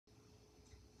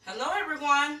Hello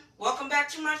everyone, welcome back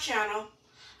to my channel.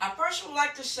 I first would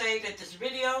like to say that this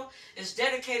video is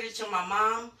dedicated to my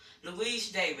mom,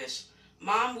 Louise Davis.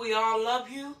 Mom, we all love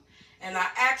you, and I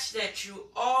ask that you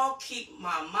all keep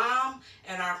my mom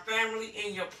and our family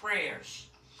in your prayers.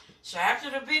 So after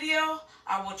the video,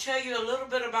 I will tell you a little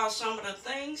bit about some of the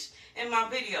things in my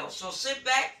video. So sit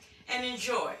back and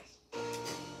enjoy.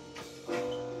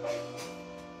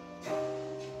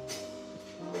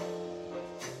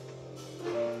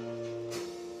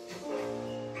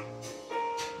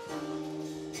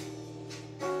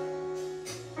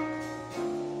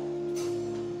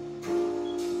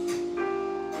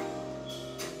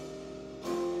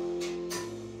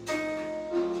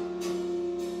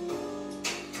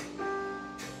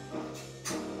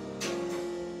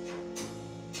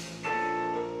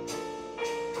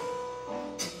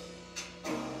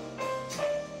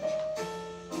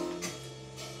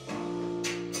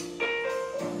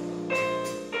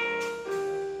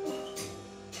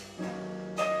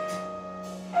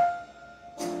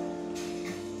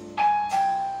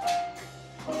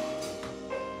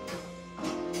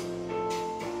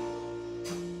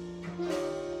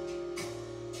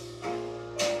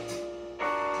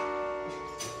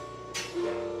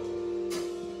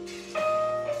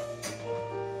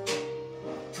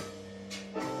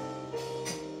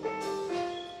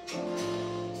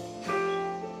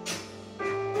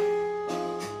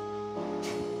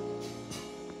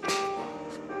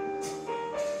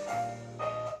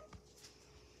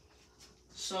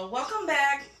 So welcome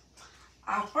back.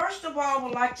 I first of all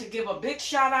would like to give a big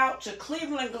shout out to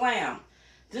Cleveland Glam.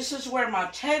 This is where my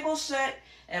table set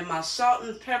and my salt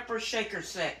and pepper shaker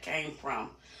set came from.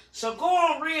 So go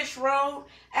on Ridge Road,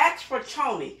 ask for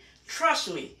Tony.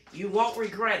 Trust me, you won't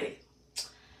regret it.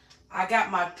 I got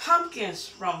my pumpkins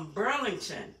from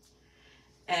Burlington,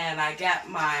 and I got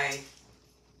my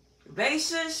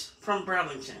vases from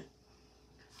Burlington.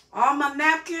 All my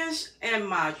napkins and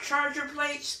my charger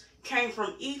plates came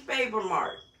from eFavor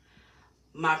Mart.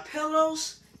 My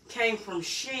pillows came from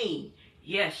Shein.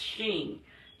 Yes, Shein.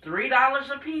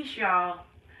 $3 a piece, y'all.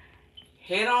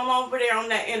 Head on over there on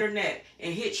that internet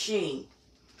and hit Shein.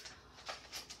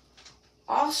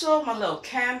 Also, my little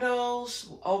candles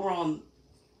over on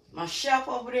my shelf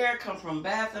over there come from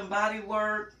Bath and Body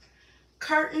Works.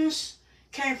 Curtains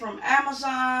came from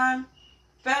Amazon.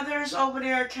 Feathers over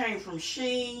there came from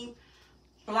Shein.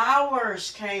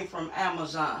 Flowers came from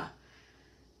Amazon.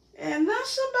 And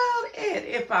that's about it.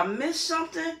 If I missed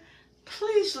something,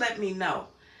 please let me know.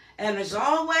 And as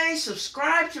always,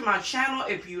 subscribe to my channel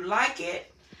if you like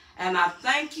it. And I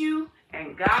thank you,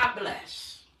 and God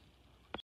bless.